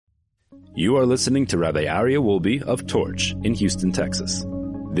You are listening to Rabbi Aryeh Wolbe of Torch in Houston, Texas.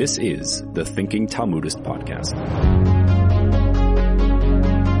 This is the Thinking Talmudist podcast.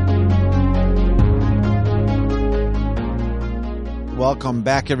 Welcome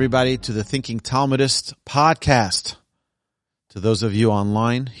back, everybody, to the Thinking Talmudist podcast. To those of you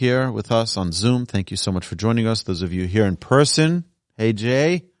online here with us on Zoom, thank you so much for joining us. Those of you here in person, hey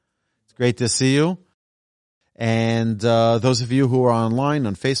Jay, it's great to see you. And those of you who are online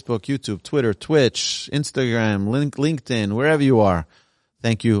on Facebook, YouTube, Twitter, Twitch, Instagram, LinkedIn, wherever you are,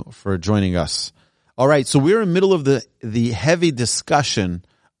 thank you for joining us. All right, so we're in the middle of the heavy discussion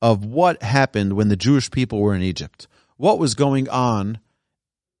of what happened when the Jewish people were in Egypt. What was going on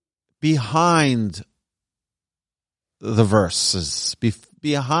behind the verses,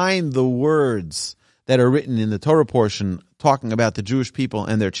 behind the words that are written in the Torah portion talking about the Jewish people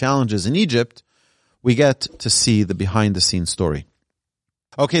and their challenges in Egypt. We get to see the behind-the-scenes story.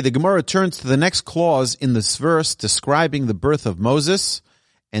 Okay, the Gemara turns to the next clause in this verse describing the birth of Moses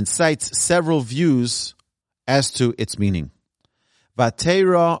and cites several views as to its meaning.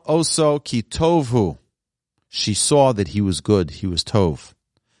 Vatera oso ki tovhu. She saw that he was good, he was tov.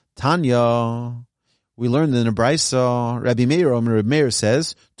 Tanya, we learned in the Brisa, Rabbi Meir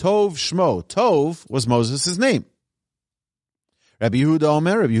says, Tov Shmo. Tov was Moses' name. Rabbi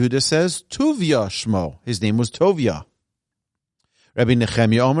Yehuda says, Tuvia Shmo. His name was Tovia. Rabbi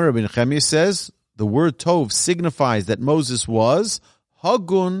Nechemia says, the word Tov signifies that Moses was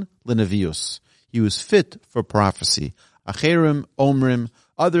Hagun Lenevius. He was fit for prophecy. Acherim Omrim.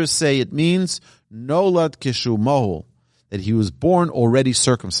 Others say it means Nolad Kishu Mohul, that he was born already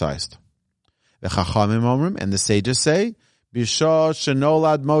circumcised. V'chachamim Omrim, and the sages say, Bisha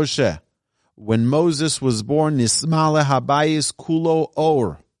Shenolad Moshe. When Moses was born, Nismale Habayis Kulo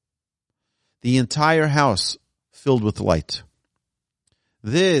Or. The entire house filled with light.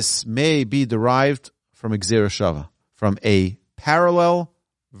 This may be derived from Gzera Shava, from a parallel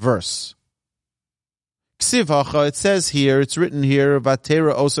verse. Ksivacha, it says here, it's written here,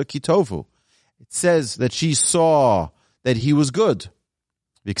 Vatera Osa Kitovu. It says that she saw that he was good.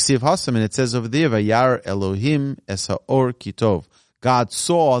 V'ksiv Hasam, and it says over there, Vayar Elohim es ha'or kitov. God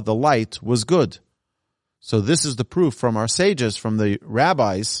saw the light was good. So this is the proof from our sages, from the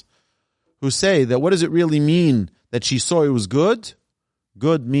rabbis, who say that what does it really mean that she saw it was good?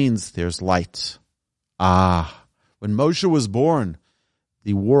 Good means there's light. When Moshe was born,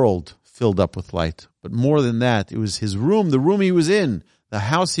 the world filled up with light. But more than that, it was his room, the room he was in, the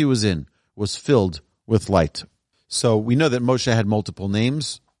house he was in, was filled with light. So we know that Moshe had multiple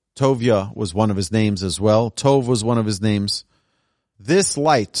names. Tovia was one of his names as well. Tov was one of his names. This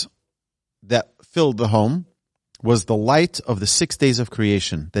light that filled the home was the light of the 6 days of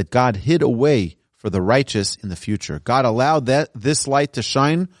creation that God hid away for the righteous in the future. God allowed this light to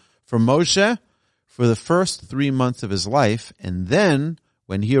shine for Moshe for the first 3 months of his life, and then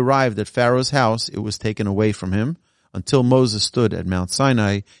when he arrived at Pharaoh's house, it was taken away from him until Moses stood at Mount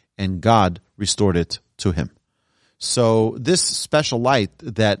Sinai and God restored it to him. So this special light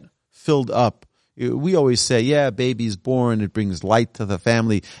that filled up, we always say, yeah, baby's born, it brings light to the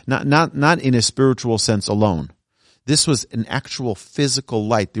family. Not in a spiritual sense alone. This was an actual physical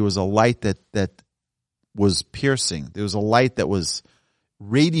light. There was a light that was piercing. There was a light that was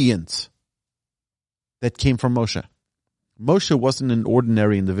radiant that came from Moshe. Moshe wasn't an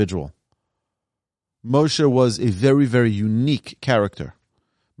ordinary individual. Moshe was a very, very unique character.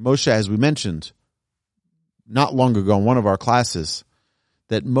 Moshe, as we mentioned not long ago in one of our classes,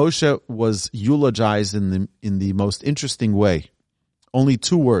 that Moshe was eulogized in the most interesting way. Only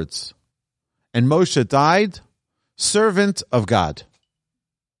 2 words. And Moshe died, servant of God.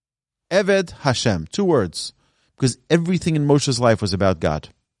 Eved Hashem. 2 words. Because everything in Moshe's life was about God.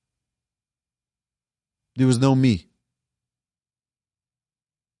 There was no me.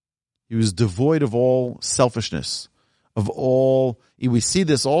 He was devoid of all selfishness, of all. We see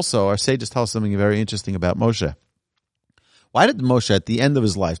this also. Our sages tell us something very interesting about Moshe. Why did Moshe, at the end of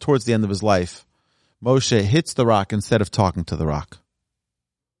his life, towards the end of his life, Moshe hits the rock instead of talking to the rock?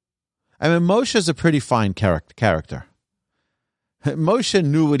 I mean, Moshe is a pretty fine character. Moshe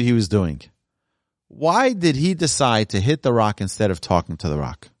knew what he was doing. Why did he decide to hit the rock instead of talking to the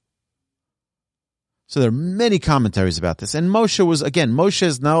rock? So there are many commentaries about this. And Moshe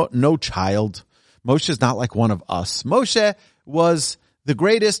is no child. Moshe is not like one of us. Moshe was the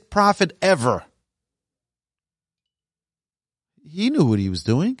greatest prophet ever. He knew what he was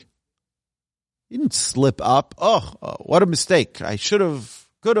doing. He didn't slip up. What a mistake. I should have,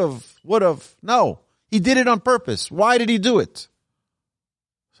 could have, would have. No, he did it on purpose. Why did he do it?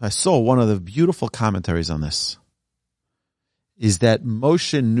 So I saw one of the beautiful commentaries on this. is that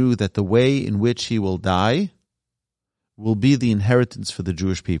Moshe knew that the way in which he will die will be the inheritance for the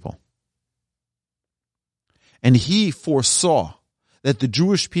Jewish people. And he foresaw that the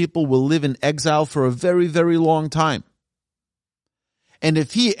Jewish people will live in exile for a very, very long time. And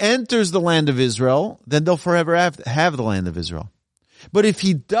if he enters the land of Israel, then they'll forever have the land of Israel. But if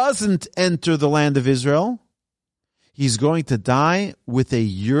he doesn't enter the land of Israel, he's going to die with a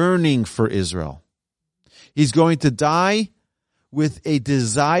yearning for Israel. He's going to die with a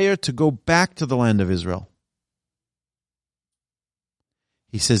desire to go back to the land of Israel.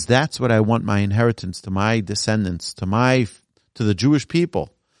 He says, that's what I want my inheritance, to my descendants, to the Jewish people.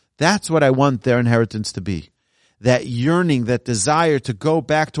 That's what I want their inheritance to be. That yearning, that desire to go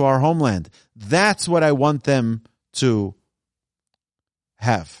back to our homeland. That's what I want them to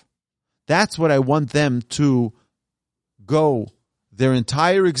have. That's what I want them to go their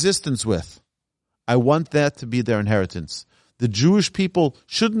entire existence with. I want that to be their inheritance. The Jewish people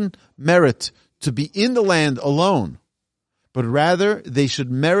shouldn't merit to be in the land alone, but rather they should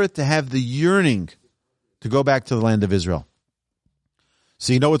merit to have the yearning to go back to the land of Israel.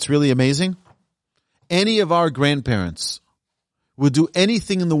 So you know what's really amazing? Any of our grandparents would do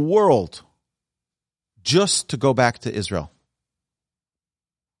anything in the world just to go back to Israel.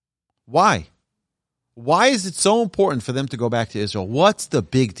 Why? Why is it so important for them to go back to Israel? What's the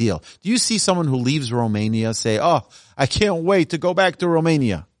big deal? Do you see someone who leaves Romania say, oh, I can't wait to go back to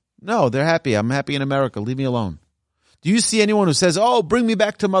Romania? No, they're happy. I'm happy in America. Leave me alone. Do you see anyone who says, oh, bring me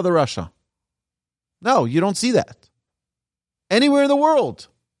back to Mother Russia? No, you don't see that. Anywhere in the world.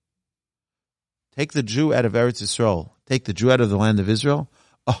 Take the Jew out of Eretz Yisrael. Take the Jew out of the land of Israel.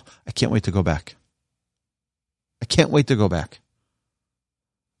 Oh, I can't wait to go back. I can't wait to go back.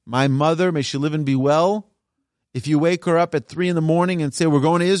 My mother, may she live and be well. If you wake her up at 3 a.m. and say, we're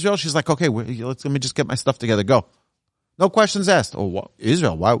going to Israel, she's like, okay, let me just get my stuff together. Go. No questions asked. Oh, what?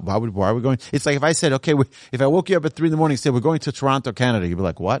 Israel? Why are we going? It's like if I said, okay, if I woke you up at 3 a.m. and said, we're going to Toronto, Canada, you'd be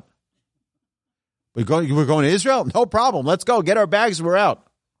like, what? We're going to Israel? No problem. Let's go. Get our bags. We're out.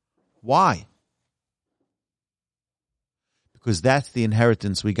 Why? Because that's the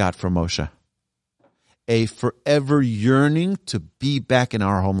inheritance we got from Moshe. A forever yearning to be back in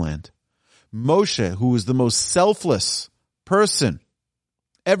our homeland. Moshe, who was the most selfless person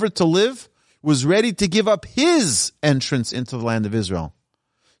ever to live, was ready to give up his entrance into the land of Israel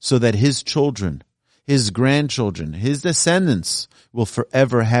so that his children, his grandchildren, his descendants will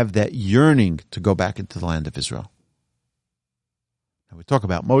forever have that yearning to go back into the land of Israel. Now we talk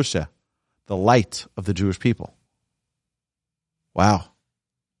about Moshe, the light of the Jewish people. Wow.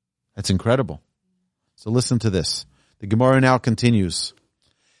 That's incredible. So listen to this. The Gemara now continues.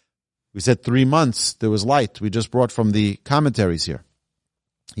 We said 3 months there was light. We just brought from the commentaries here.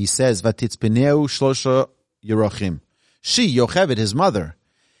 He says, Vatitzpeneu shlosha yerochim. She, Yocheved, his mother,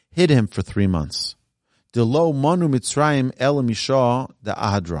 hid him for 3 months. Delo monu Mitzrayim el misha da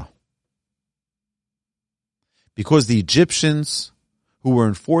ahadra. Because the Egyptians who were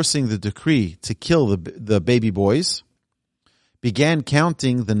enforcing the decree to kill the baby boys began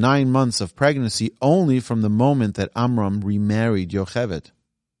counting the 9 months of pregnancy only from the moment that Amram remarried Yocheved.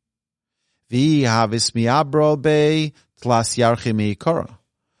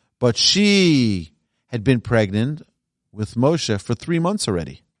 But she had been pregnant with Moshe for 3 months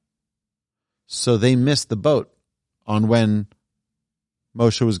already. So they missed the boat on when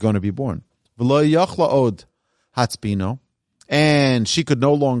Moshe was going to be born. And she could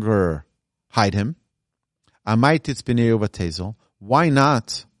no longer hide him. Why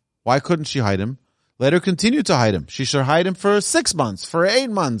not? Why couldn't she hide him? Let her continue to hide him. She should hide him for 6 months, for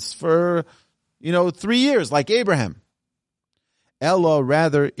 8 months, for 3 years, like Abraham. Ella,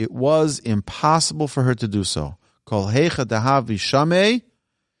 rather, it was impossible for her to do so. Kol heicha dahavi shamei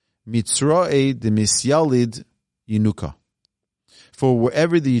mitzroe demisyalid yinuka. For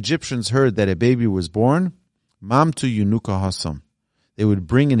wherever the Egyptians heard that a baby was born, mamtu yinuka hasam. They would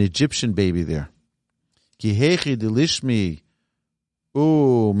bring an Egyptian baby there. Ki heichi delishmi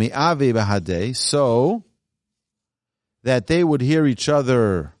u mi'ave bahadei, so that they would hear each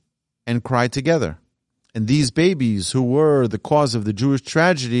other and cry together. And these babies who were the cause of the Jewish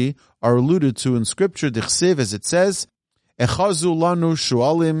tragedy are alluded to in Scripture, Dichsiv, as it says, Echazu lanu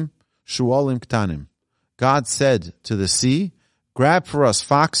shualim ktanim. God said to the sea, grab for us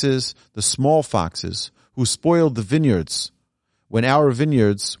foxes, the small foxes, who spoiled the vineyards, when our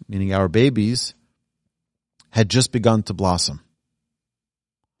vineyards, meaning our babies, had just begun to blossom.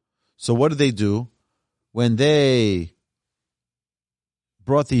 So what did they do? When they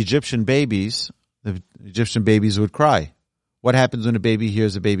brought the Egyptian babies would cry. What happens when a baby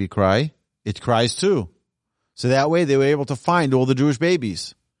hears a baby cry? It cries too. So that way they were able to find all the Jewish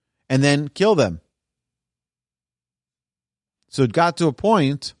babies and then kill them. So it got to a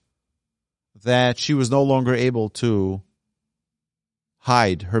point that she was no longer able to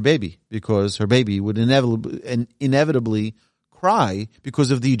hide her baby because her baby would inevitably cry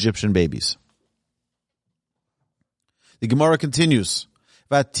because of the Egyptian babies. The Gemara continues.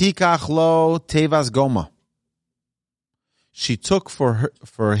 Vatikach lo tevas goma. She took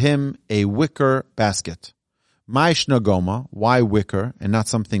for him a wicker basket. Maishna goma. Why wicker and not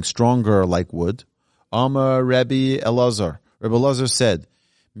something stronger like wood? Amar Rabbi Elazar. Rabbi Elazar said,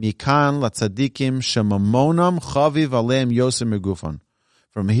 Mikan latzadikim shemamonam chaviv aleim yosem megufan.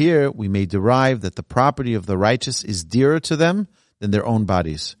 From here, we may derive that the property of the righteous is dearer to them than their own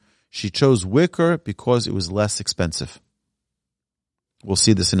bodies. She chose wicker because it was less expensive. We'll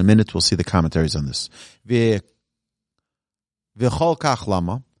see this in a minute. We'll see the commentaries on this. V'chol kach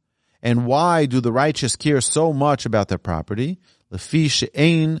lama. And why do the righteous care so much about their property? Lefi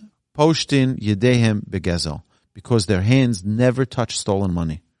she'ein poshtin yedehem begezel. Because their hands never touch stolen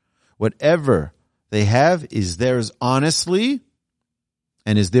money. Whatever they have is theirs honestly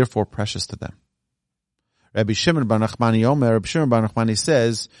and is therefore precious to them. Rabbi Shimon bar Nachmani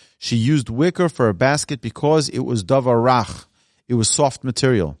says she used wicker for a basket because it was davar rach. It was soft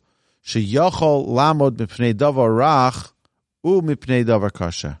material. Sheyachol lamod mipnei davar rach u mipnei davar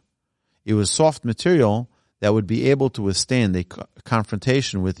kasha. It was soft material that would be able to withstand a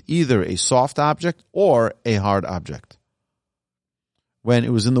confrontation with either a soft object or a hard object. When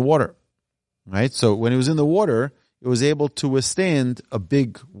it was in the water, right? So when it was in the water, it was able to withstand a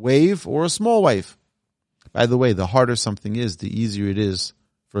big wave or a small wave. By the way, the harder something is, the easier it is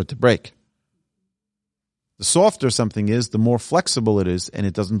for it to break. The softer something is, the more flexible it is, and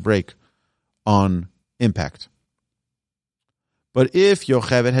it doesn't break on impact. But if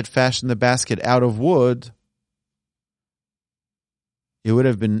Yocheved had fashioned the basket out of wood, it would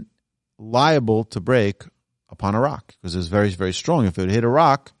have been liable to break upon a rock because it was very, very strong. If it hit a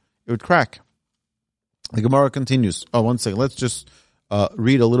rock, it would crack. The Gemara continues. Oh, one second. Let's just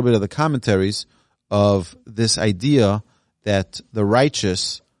read a little bit of the commentaries of this idea that the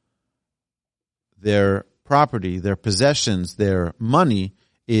righteous, their property, their possessions, their money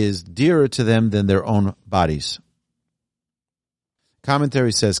is dearer to them than their own bodies.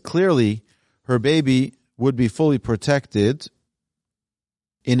 Commentary says clearly her baby would be fully protected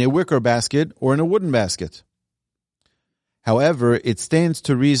in a wicker basket or in a wooden basket. However, it stands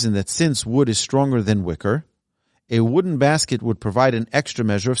to reason that since wood is stronger than wicker, a wooden basket would provide an extra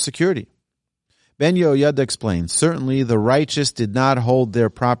measure of security. Ben Yehoyada explains, certainly the righteous did not hold their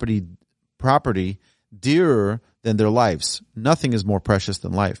property dearer than their lives. Nothing is more precious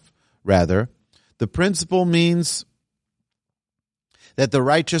than life. Rather, the principle means that the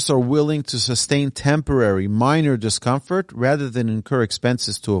righteous are willing to sustain temporary, minor discomfort rather than incur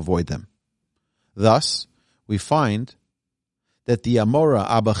expenses to avoid them. Thus, we find that the Amora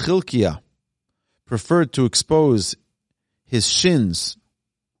Abba Chilkiah preferred to expose his shins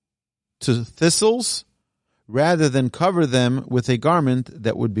to thistles rather than cover them with a garment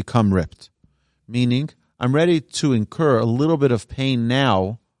that would become ripped. Meaning, I'm ready to incur a little bit of pain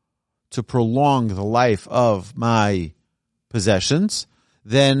now to prolong the life of my possessions,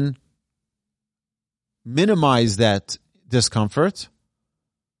 then minimize that discomfort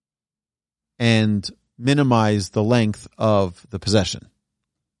and minimize the length of the possession.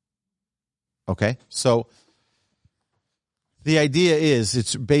 Okay? So the idea is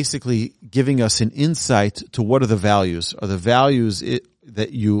it's basically giving us an insight to what are the values. Are the values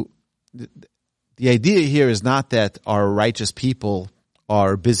that you... The idea here is not that our righteous people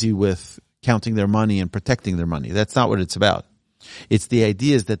are busy with counting their money and protecting their money. That's not what it's about. It's the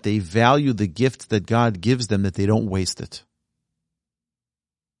idea is that they value the gift that God gives them, that they don't waste it.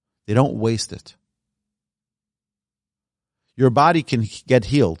 They don't waste it. Your body can get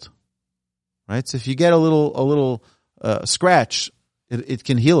healed, right? So if you get a little scratch, it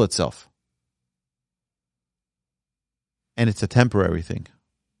can heal itself. And it's a temporary thing.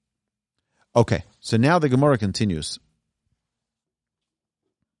 Okay, so now the Gemara continues.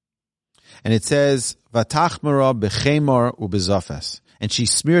 And it says, Vatachmara bechemar ubezafes. And she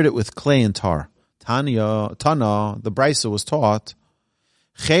smeared it with clay and tar. Tana, the Brisa was taught,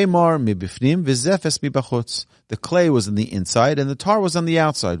 Chemar mibifnim v'zefes mibachutz. The clay was on the inside and the tar was on the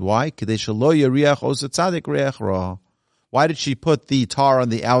outside. Why? Kedei shelo yariach oz tzadik reach ra. Why did she put the tar on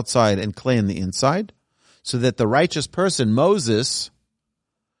the outside and clay on the inside? So that the righteous person, Moses,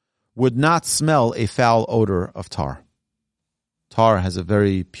 would not smell a foul odor of tar. Tar has a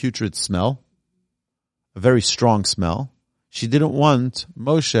very putrid smell, a very strong smell. She didn't want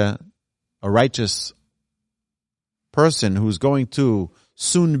Moshe, a righteous person who's going to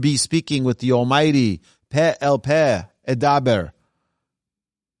soon be speaking with the Almighty, Peh el Peh Edaber,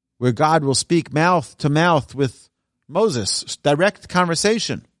 where God will speak mouth to mouth with Moses, direct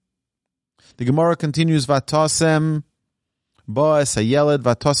conversation. The Gemara continues, Vatasem Boas Hayeled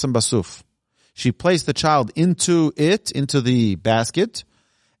Vatasem Basuf. She placed the child into the basket,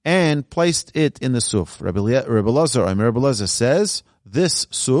 and placed it in the suf. Rabbi Elazar says, this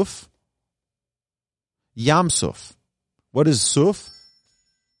suf, Yam Suf. What is suf?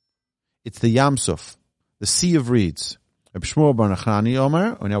 It's the Yam Suf, the sea of reeds. Rabbi Shmuel bar Nachmani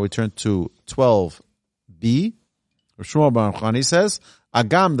Omer, and now we turn to 12b. Rabbi Shmuel bar Nachmani says,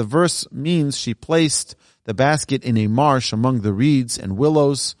 Agam, the verse means she placed the basket in a marsh among the reeds and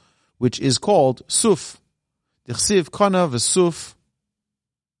willows, which is called suf. Dichsiv kana v'suf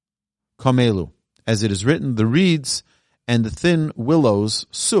kamelu. As it is written, the reeds and the thin willows,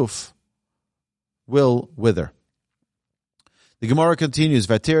 suf, will wither. The Gemara continues,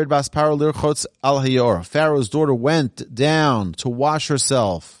 Vatered bas paro lirchotz al hayor. Pharaoh's daughter went down to wash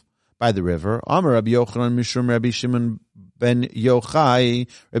herself by the river. Amar Rabbi Yochanan mishum Rabbi Shimon ben Yochai.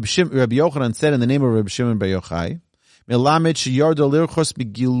 Rabbi Yochanan said in the name of Rabbi Shimon ben Yochai, Melamed sheyarda lirchos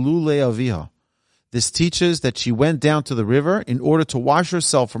begilule aviha. This teaches that she went down to the river in order to wash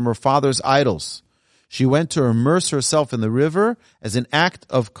herself from her father's idols. She went to immerse herself in the river as an act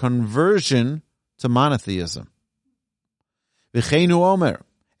of conversion to monotheism. V'cheinu omer.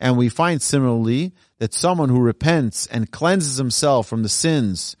 And we find similarly that someone who repents and cleanses himself from the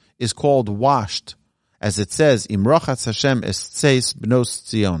sins is called washed, as it says, Imrochatz Hashem estzeis bnos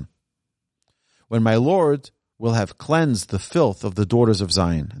Tzion. When my Lord will have cleansed the filth of the daughters of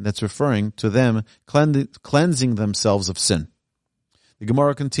Zion. And that's referring to them cleansing themselves of sin. The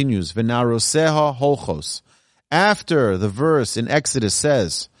Gemara continues, V'naroseha holchos. After the verse in Exodus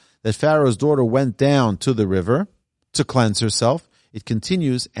says that Pharaoh's daughter went down to the river to cleanse herself, it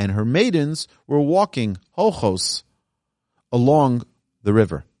continues, and her maidens were walking holchos along the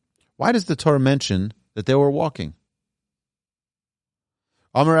river. Why does the Torah mention that they were walking?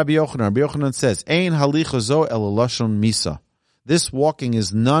 Amar Rabbi Yochanan says, Ein halicha zo el lashon misa. This walking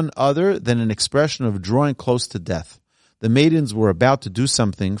is none other than an expression of drawing close to death. The maidens were about to do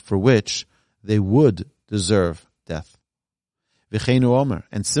something for which they would deserve death. V'cheinu omer.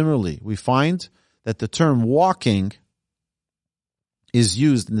 And similarly, we find that the term walking is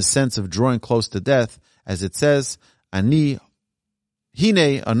used in the sense of drawing close to death, as it says, Ani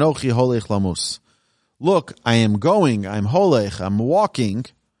hine anochi holech lamus. Look, I'm holech, I'm walking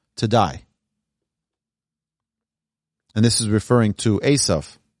to die. And this is referring to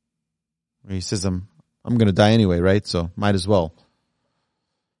Esav. He says, I'm going to die anyway, right? So might as well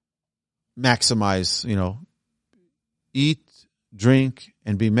maximize, eat, drink,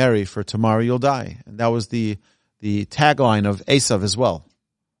 and be merry, for tomorrow you'll die. And that was the tagline of Esav as well.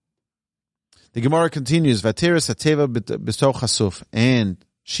 The Gemara continues, Vatiris hateva b'toch hasuf, and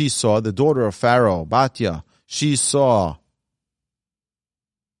she saw, the daughter of Pharaoh, Batya, she saw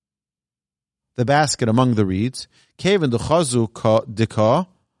the basket among the reeds. Kevin dechazu dika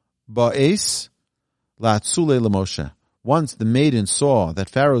ba'es la'atzule l'Moshe. Once the maiden saw that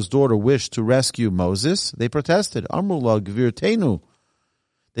Pharaoh's daughter wished to rescue Moses, they protested. Amrula gvirtenu.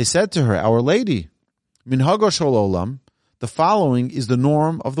 They said to her, Our Lady, minhago shel olam, the following is the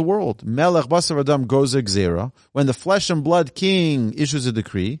norm of the world. Melech basar adam goes gzera. When the flesh and blood king issues a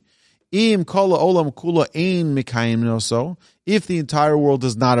decree, im kol olam kula ein mikayim noso. If the entire world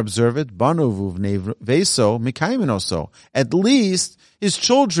does not observe it, banu vuvnei veso mikayim noso. At least his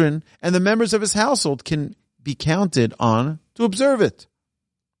children and the members of his household can be counted on to observe it.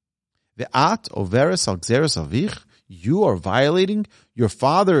 Ve'at overes al gzeres avich. You are violating your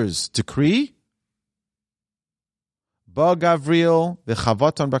father's decree. Ba Gavriel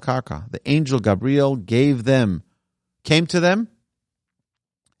v'chavaton bakarka. The angel Gabriel came to them,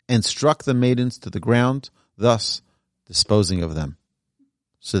 and struck the maidens to the ground, thus disposing of them.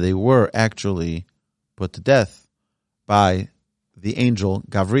 So they were actually put to death by the angel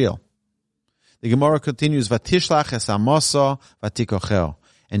Gabriel. The Gemara continues, Vatishlach es amasa vatikochel.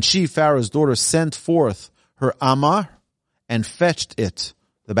 And she, Pharaoh's daughter, sent forth her amah and fetched it,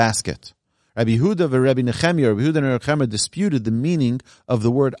 the basket. Rabbi Yehuda and Rabbi Nechemia disputed the meaning of the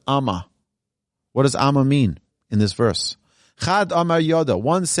word Amma. What does Amma mean in this verse? Chad Amar Yoda.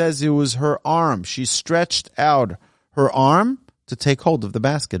 One says it was her arm. She stretched out her arm to take hold of the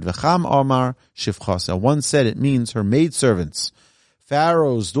basket. V'cham Amar Shivchasa. One said it means her maidservants.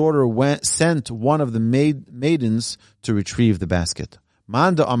 Pharaoh's daughter sent one of the maidens to retrieve the basket.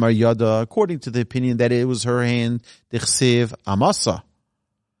 Manda Amar Yoda, according to the opinion that it was her hand, Dichsev Amasa.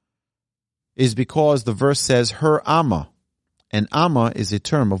 is because the verse says her amma, and amma is a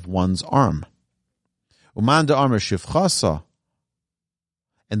term of one's arm. Umanda amar shivchasa,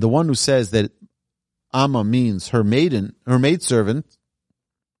 and the one who says that amma means her maidservant,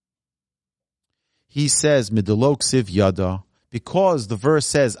 he says midolok siv yada, because the verse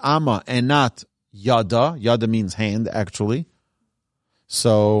says amma and not yada. Yada means hand, actually.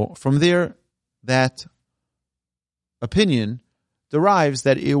 So from there, that opinion derives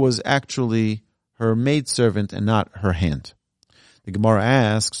that it was actually her maidservant and not her hand. The Gemara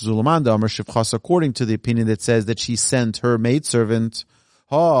asks, Zulamanda Amr Shivchas, according to the opinion that says that she sent her maidservant,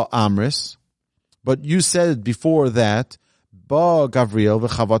 Ha Amris, but you said before that, Ba Gavriel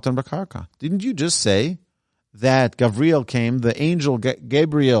v'chavatan b'karka. Didn't you just say that Gavriel came, the angel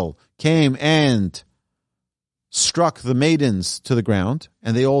Gabriel came and struck the maidens to the ground,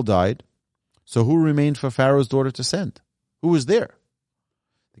 and they all died? So who remained for Pharaoh's daughter to send? Who was there?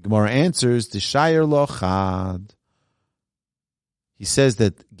 The Gemara answers, Tishayer lo chad. He says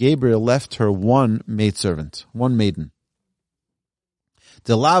that Gabriel left her one maidservant, one maiden.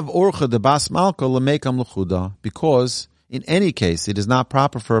 Delav orcha de bas malka lemekam lechuda, because in any case it is not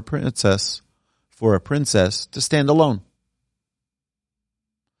proper for a princess to stand alone.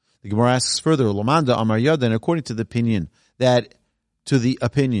 The Gemara asks further, Lamanda Amar Yada, and according to the opinion that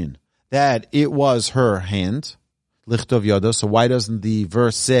it was her hand, Lichtov Yada. So why doesn't the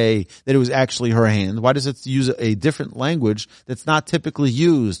verse say that it was actually her hand? Why does it use a different language that's not typically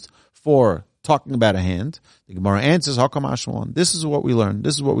used for talking about a hand? The Gemara answers, Hakam Ashmalon. This is what we learn.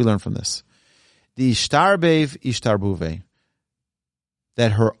 This is what we learn from this. The Ishtarbev Ishtarbuve,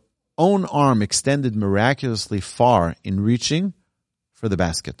 that her own arm extended miraculously far in reaching for the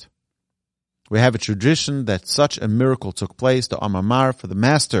basket. We have a tradition that such a miracle took place. The Amamar, for the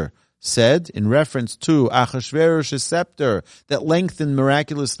master, said in reference to Achashverosh's scepter that lengthened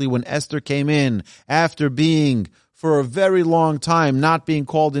miraculously when Esther came in after being for a very long time not being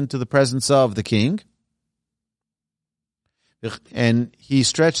called into the presence of the king. And he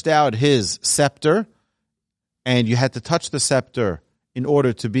stretched out his scepter, and you had to touch the scepter in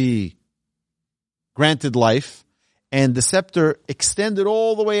order to be granted life. And the scepter extended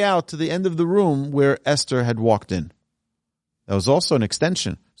all the way out to the end of the room where Esther had walked in. That was also an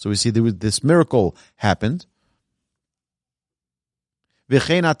extension. So we see that this miracle happened. And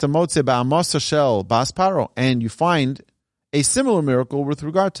you find a similar miracle with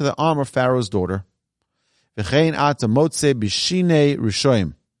regard to the arm of Pharaoh's daughter. And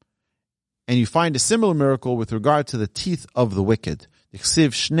you find a similar miracle with regard to the teeth of the wicked. As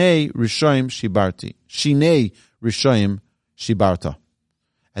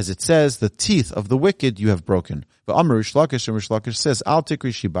it says, the teeth of the wicked you have broken. But Rish Lakish says, Al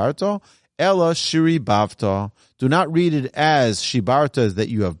tikri shibarta, ella shiribavta. Do not read it as shibarta, that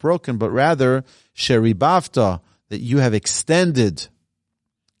you have broken, but rather sheribavta, that you have extended.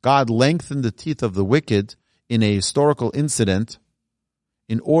 God lengthened the teeth of the wicked in a historical incident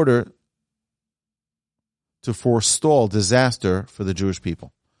in order to forestall disaster for the Jewish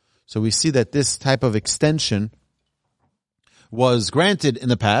people. So we see that this type of extension was granted in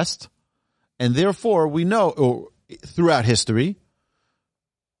the past, and therefore we know throughout history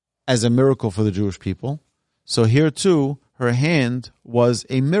as a miracle for the Jewish people. So here too, her hand was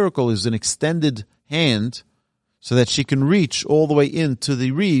a miracle, is an extended hand so that she can reach all the way into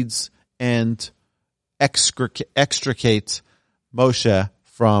the reeds and extricate Moshe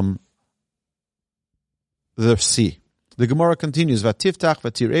from the sea. The Gemara continues, Vatiftach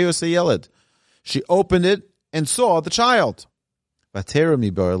vatireo seyeled. She opened it and saw the child.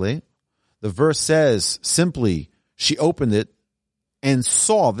 Vaterami barley. The verse says simply, she opened it and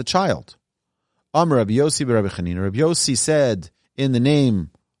saw the child. Amar Rabbi Yossi Rabbi Chanina. Rabbi Yossi said in the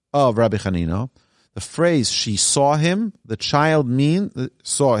name of Rabbi Chanina, the phrase she saw him, the child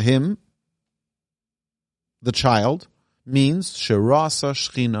saw him, the child means Sherasa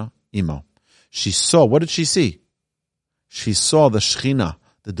Shechina Imo. She saw, what did she see? She saw the Shechina,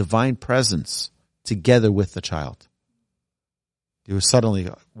 the divine presence, together with the child. It was suddenly,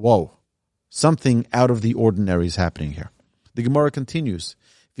 whoa, something out of the ordinary is happening here. The Gemara continues,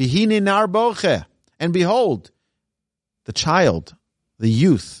 Vihine nar boche, and behold, the child, the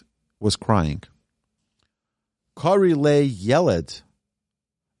youth, was crying. Kari le yeled.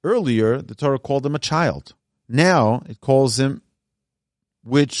 Earlier, the Torah called him a child. Now, it calls him,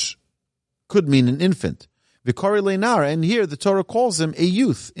 which could mean an infant. Vikari le nar, and here the Torah calls him a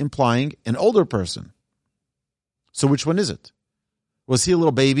youth, implying an older person. So which one is it? Was he a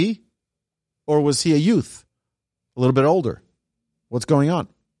little baby? Or was he a youth? A little bit older? What's going on?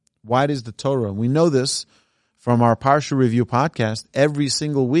 Why does the Torah, we know this from our Parsha Review podcast, every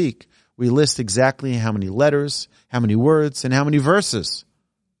single week we list exactly how many letters, how many words, and how many verses.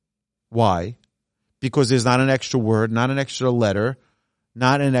 Why? Because there's not an extra word, not an extra letter,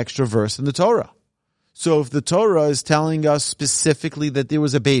 not an extra verse in the Torah. So if the Torah is telling us specifically that there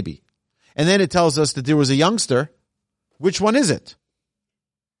was a baby, and then it tells us that there was a youngster, which one is it?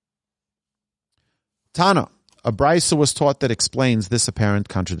 Tana, a brisa was taught that explains this apparent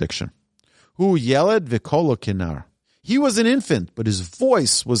contradiction. Hu yeled v'kolo kinar. He was an infant, but his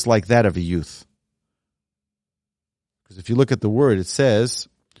voice was like that of a youth. Because if you look at the word, it says,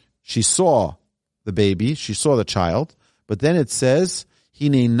 she saw the baby, she saw the child, but then it says,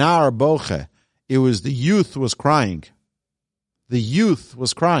 hine nar boche. It was the youth was crying. The youth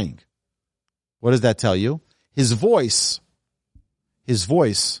was crying. What does that tell you? His voice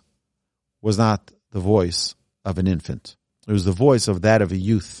was not the voice of an infant. It was the voice of that of a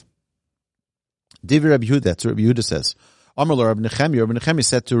youth. Divi Rabbi Yehuda, that's what Rabbi Yehuda says. Amar lo Rabbi Nechemi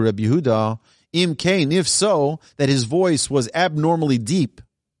said to Rabbi Yehuda, Im kain, if so, that his voice was abnormally deep.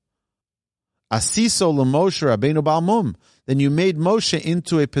 Asiso l'Moshe Rabbeinu Bal Mum, then you made Moshe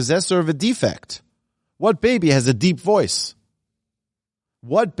into a possessor of a defect. What baby has a deep voice?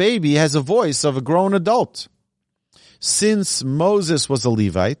 What baby has a voice of a grown adult? Since Moses was a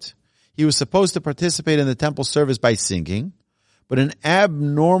Levite, he was supposed to participate in the temple service by singing, but an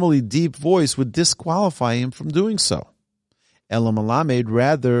abnormally deep voice would disqualify him from doing so. Elam Alamed,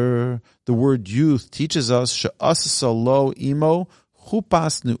 rather, the word youth teaches us, she'asasa lo imo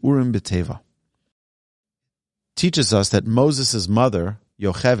chupas neurim b'teva. Teaches us that Moses' mother,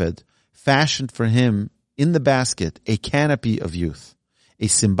 Yocheved, fashioned for him in the basket a canopy of youth, a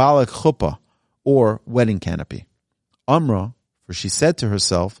symbolic chuppah, or wedding canopy. Amra, for she said to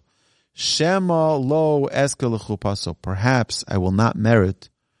herself, Shema lo eska l'chuppah, so perhaps I will not merit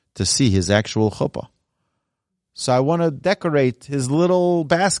to see his actual chuppah. So I want to decorate his little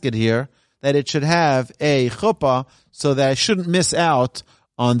basket here, that it should have a chuppah, so that I shouldn't miss out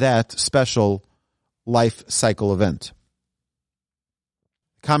on that special life cycle event.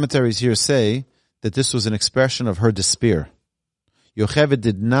 Commentaries here say that this was an expression of her despair. Yocheved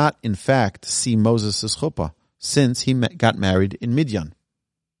did not, in fact, see Moses' chuppah, since he got married in Midian.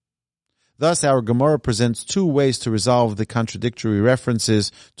 Thus, our Gemara presents two ways to resolve the contradictory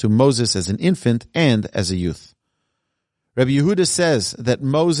references to Moses as an infant and as a youth. Rabbi Yehuda says that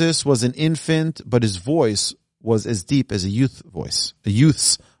Moses was an infant, but his voice was as deep as a youth's voice.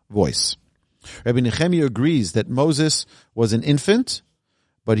 Rabbi Nechemi agrees that Moses was an infant,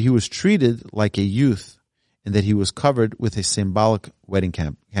 but he was treated like a youth, and that he was covered with a symbolic wedding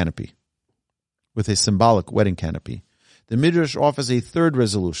canopy. The Midrash offers a third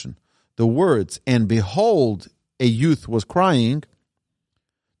resolution. The words, and behold, a youth was crying,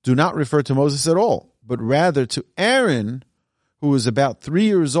 do not refer to Moses at all, but rather to Aaron, who was about 3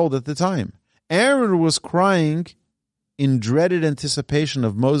 years old at the time. Aaron was crying in dreaded anticipation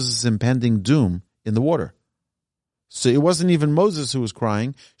of Moses' impending doom in the water. So it wasn't even Moses who was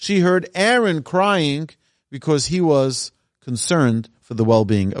crying. She heard Aaron crying because he was concerned for the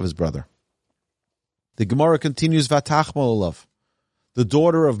well-being of his brother. The Gemara continues, Vatachmol alav. The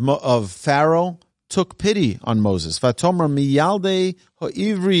daughter of Pharaoh took pity on Moses. Vatomra miyalde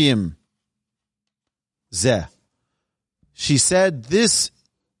ha'ivriim zeh. She said, this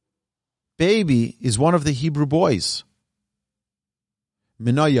baby is one of the Hebrew boys.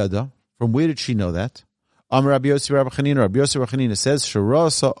 Minayada, from where did she know that? Rabbi Yossi Rabbi Chanina says,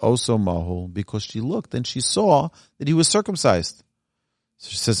 Sharasa oso mahul, because she looked and she saw that he was circumcised.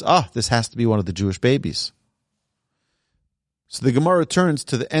 So she says, this has to be one of the Jewish babies. So the Gemara turns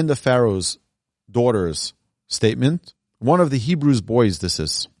to the end of Pharaoh's daughter's statement. One of the Hebrews' boys this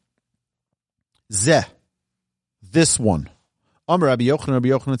is. Zeh, this one. Rabbi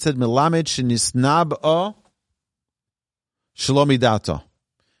Yochanan said, Melamed shenisnab'a shalomidata.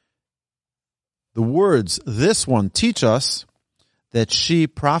 The words, this one, teach us that she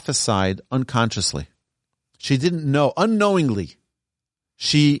prophesied unconsciously. She didn't know, unknowingly,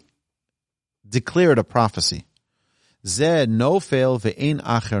 she declared a prophecy. Zeh nofel ve'ein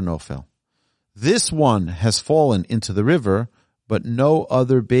acher nofel. This one has fallen into the river, but no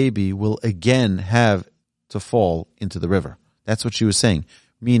other baby will again have to fall into the river. That's what she was saying.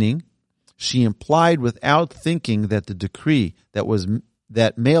 Meaning, she implied without thinking that the decree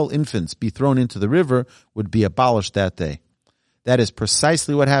that male infants be thrown into the river would be abolished that day. That is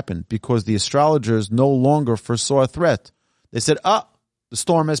precisely what happened, because the astrologers no longer foresaw a threat. They said, the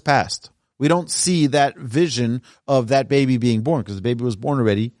storm has passed. We don't see that vision of that baby being born, because the baby was born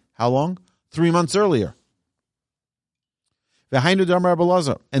already, how long? 3 months earlier.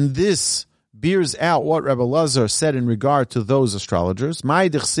 And this bears out what Rebbe Lazar said in regard to those astrologers.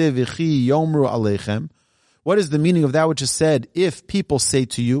 What is the meaning of that which is said, if people say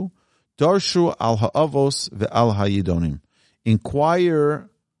to you, Darshu al ha'avos ve'al ha'idonim, inquire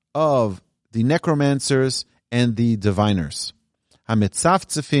of the necromancers and the diviners.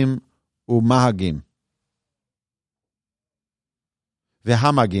 Hamitzaftzefim u'mahagim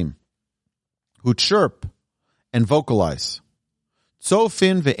ve'hamagim, who chirp and vocalize.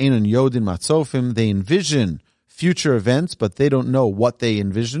 Tzofin ve'enon yodin matzofim, they envision future events, but they don't know what they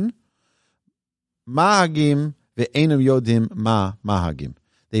envision. Mahagim ve'enon yodim ma mahagim,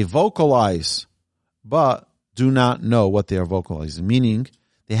 they vocalize, but do not know what they are vocalizing, meaning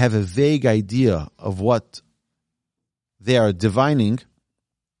they have a vague idea of what they are divining,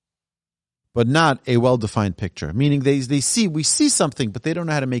 but not a well-defined picture. Meaning we see something, but they don't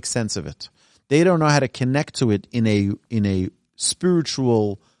know how to make sense of it. They don't know how to connect to it in a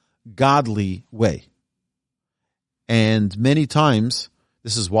spiritual, godly way. And many times,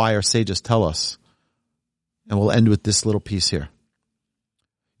 this is why our sages tell us, and we'll end with this little piece here.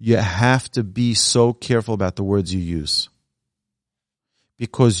 You have to be so careful about the words you use,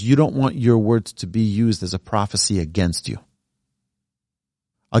 because you don't want your words to be used as a prophecy against you.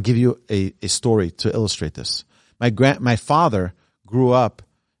 I'll give you a story to illustrate this. My father grew up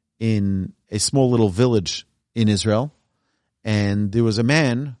in a small little village in Israel, and there was a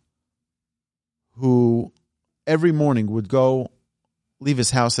man who every morning would leave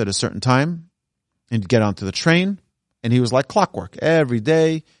his house at a certain time and get onto the train, and he was like clockwork. Every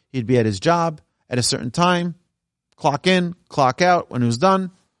day he'd be at his job at a certain time, clock in, clock out when he was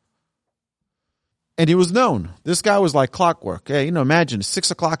done. And he was known. This guy was like clockwork. Hey, imagine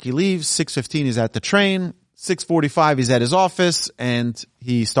 6 o'clock he leaves, 6:15 he's at the train, 6:45 he's at his office, and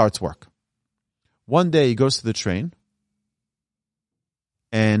he starts work. One day he goes to the train,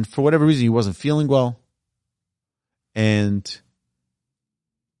 and for whatever reason he wasn't feeling well, and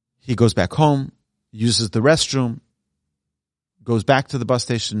he goes back home, uses the restroom, goes back to the bus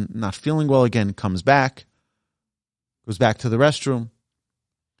station, not feeling well again, comes back, goes back to the restroom.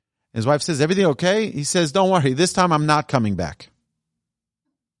 His wife says, everything okay? He says, don't worry, this time I'm not coming back.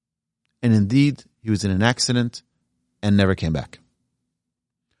 And indeed, he was in an accident and never came back.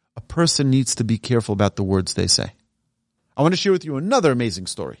 A person needs to be careful about the words they say. I want to share with you another amazing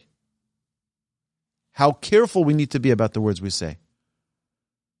story. How careful we need to be about the words we say.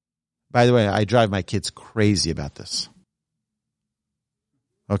 By the way, I drive my kids crazy about this.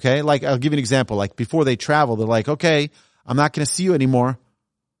 Okay? Like, I'll give you an example. Like, before they travel, they're like, okay, I'm not going to see you anymore,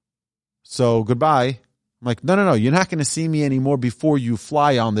 so goodbye. I'm like, no, you're not going to see me anymore before you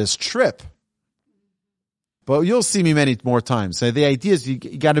fly on this trip. But you'll see me many more times. So the idea is you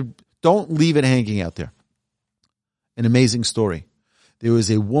got to, don't leave it hanging out there. An amazing story. There was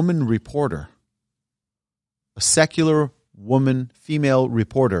a woman reporter, a secular woman, female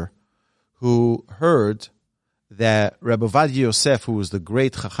reporter, who heard that Rabbi Ovadia Yosef, who was the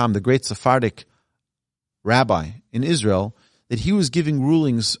great Chacham, the great Sephardic rabbi in Israel, that he was giving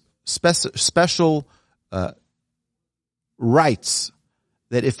rulings, special rights,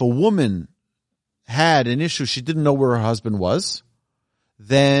 that if a woman had an issue, she didn't know where her husband was,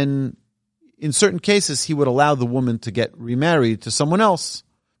 then in certain cases he would allow the woman to get remarried to someone else,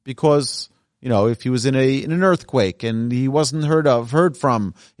 because if he was in an earthquake and he wasn't heard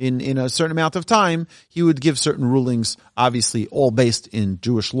from in a certain amount of time, he would give certain rulings, obviously all based in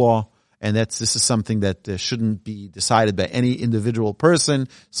Jewish law. And this is something that shouldn't be decided by any individual person.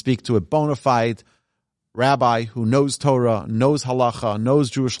 Speak to a bona fide rabbi who knows Torah, knows halacha,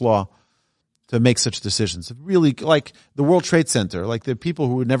 knows Jewish law to make such decisions. Really, like the World Trade Center, like the people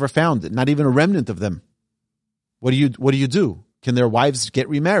who were never found, not even a remnant of them. What do you do? Can their wives get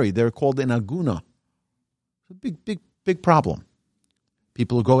remarried? They're called an aguna. It's a big problem.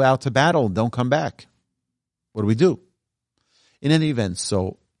 People who go out to battle and don't come back. What do we do? In any event,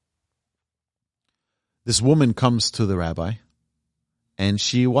 so this woman comes to the rabbi, and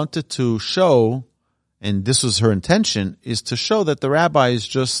she wanted to show, and this was her intention, is to show that the rabbi is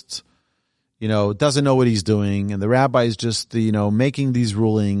just, doesn't know what he's doing, and the rabbi is just, making these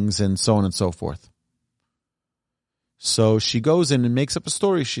rulings and so on and so forth. So she goes in and makes up a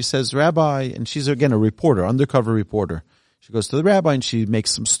story. She says, Rabbi, and she's again a reporter, undercover reporter. She goes to the rabbi and she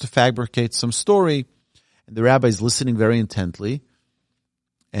fabricates some story, and the rabbi is listening very intently.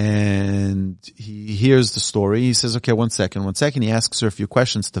 And he hears the story. He says, okay, one second. He asks her a few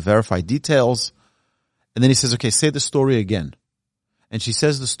questions to verify details. And then he says, okay, say the story again. And she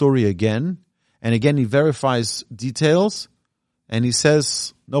says the story again. And again, he verifies details. And he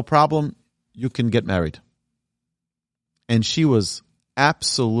says, no problem, you can get married. And she was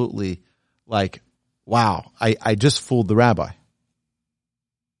absolutely like, wow, I just fooled the rabbi.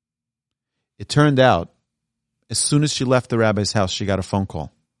 It turned out, as soon as she left the rabbi's house, she got a phone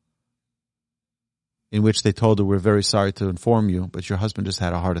call in which they told her, we're very sorry to inform you, but your husband just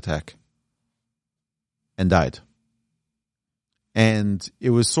had a heart attack and died. And it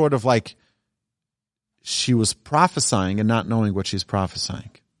was sort of like she was prophesying and not knowing what she's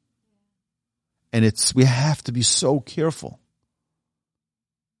prophesying. And we have to be so careful.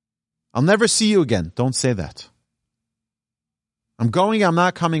 I'll never see you again. Don't say that. I'm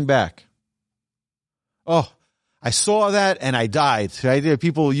not coming back. Oh, I saw that and I died. Right?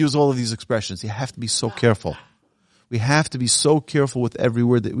 People use all of these expressions. You have to be so careful. We have to be so careful with every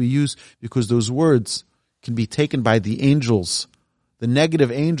word that we use, because those words can be taken by the angels, the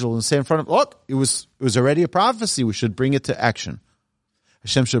negative angel, and say in front of, look, it was already a prophecy. We should bring it to action.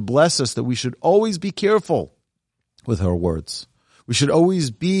 Hashem should bless us that we should always be careful with our words. We should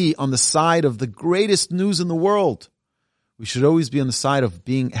always be on the side of the greatest news in the world. We should always be on the side of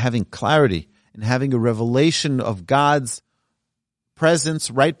having clarity and having a revelation of God's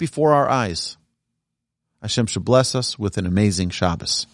presence right before our eyes. Hashem should bless us with an amazing Shabbos.